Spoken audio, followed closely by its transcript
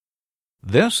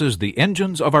This is the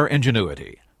Engines of Our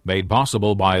Ingenuity, made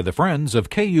possible by the Friends of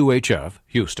KUHF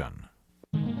Houston.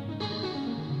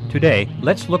 Today,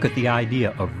 let's look at the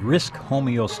idea of risk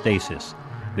homeostasis.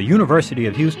 The University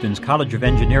of Houston's College of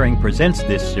Engineering presents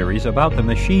this series about the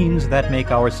machines that make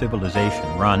our civilization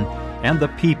run and the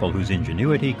people whose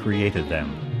ingenuity created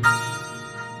them.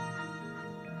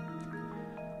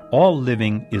 All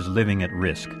living is living at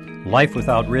risk. Life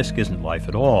without risk isn't life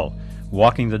at all.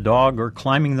 Walking the dog or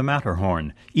climbing the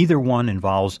Matterhorn, either one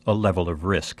involves a level of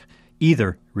risk.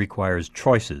 Either requires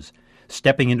choices.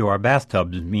 Stepping into our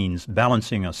bathtubs means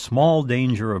balancing a small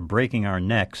danger of breaking our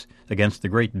necks against the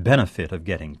great benefit of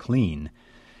getting clean.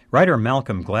 Writer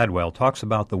Malcolm Gladwell talks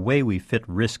about the way we fit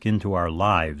risk into our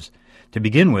lives. To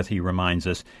begin with, he reminds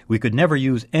us, we could never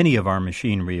use any of our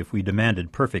machinery if we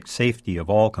demanded perfect safety of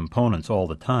all components all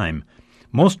the time.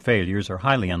 Most failures are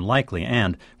highly unlikely,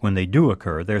 and when they do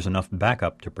occur, there's enough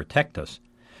backup to protect us.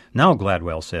 Now,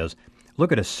 Gladwell says,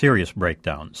 look at a serious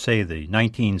breakdown, say the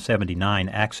 1979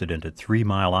 accident at 3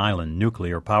 Mile Island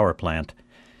nuclear power plant.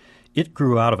 It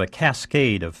grew out of a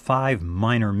cascade of 5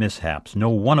 minor mishaps, no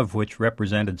one of which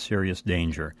represented serious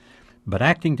danger. But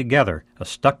acting together, a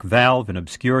stuck valve, an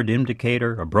obscured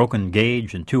indicator, a broken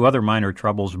gauge, and 2 other minor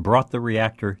troubles brought the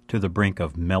reactor to the brink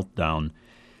of meltdown.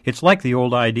 It's like the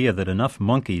old idea that enough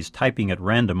monkeys typing at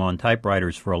random on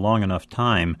typewriters for a long enough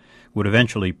time would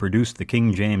eventually produce the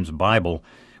King James Bible.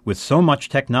 With so much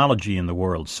technology in the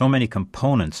world, so many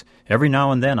components, every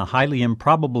now and then a highly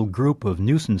improbable group of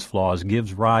nuisance flaws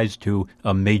gives rise to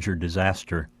a major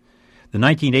disaster. The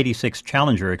 1986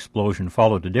 Challenger explosion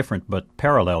followed a different but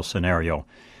parallel scenario.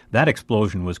 That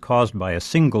explosion was caused by a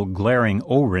single glaring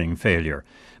O-ring failure.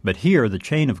 But here the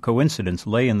chain of coincidence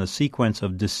lay in the sequence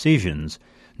of decisions.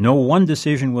 No one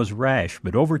decision was rash,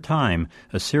 but over time,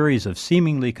 a series of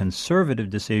seemingly conservative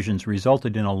decisions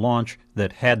resulted in a launch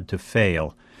that had to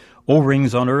fail.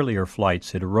 O-rings on earlier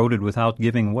flights had eroded without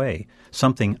giving way.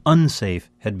 Something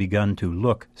unsafe had begun to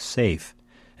look safe.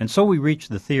 And so we reach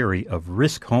the theory of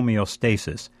risk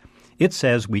homeostasis. It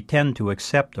says we tend to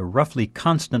accept a roughly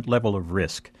constant level of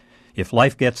risk. If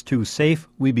life gets too safe,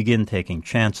 we begin taking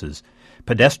chances.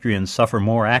 Pedestrians suffer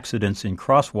more accidents in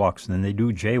crosswalks than they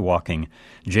do jaywalking.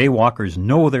 Jaywalkers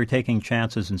know they're taking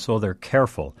chances, and so they're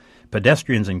careful.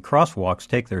 Pedestrians in crosswalks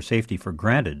take their safety for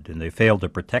granted, and they fail to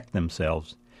protect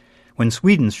themselves. When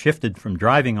Swedes shifted from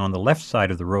driving on the left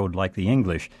side of the road like the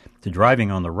English to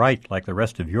driving on the right like the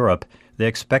rest of Europe, they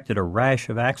expected a rash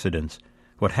of accidents.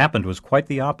 What happened was quite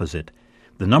the opposite.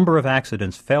 The number of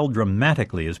accidents fell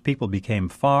dramatically as people became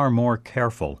far more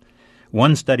careful.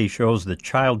 One study shows that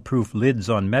child-proof lids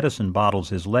on medicine bottles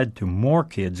has led to more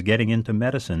kids getting into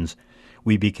medicines.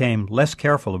 We became less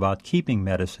careful about keeping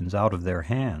medicines out of their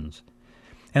hands.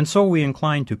 And so we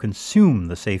incline to consume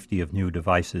the safety of new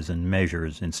devices and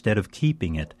measures instead of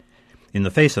keeping it. In the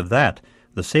face of that,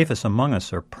 the safest among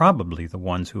us are probably the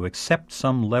ones who accept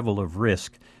some level of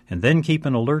risk and then keep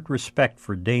an alert respect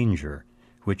for danger,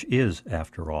 which is,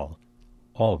 after all,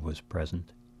 always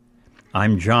present.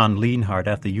 I'm John Lienhardt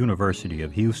at the University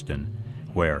of Houston,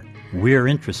 where we're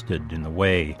interested in the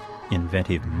way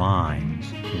inventive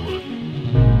minds work.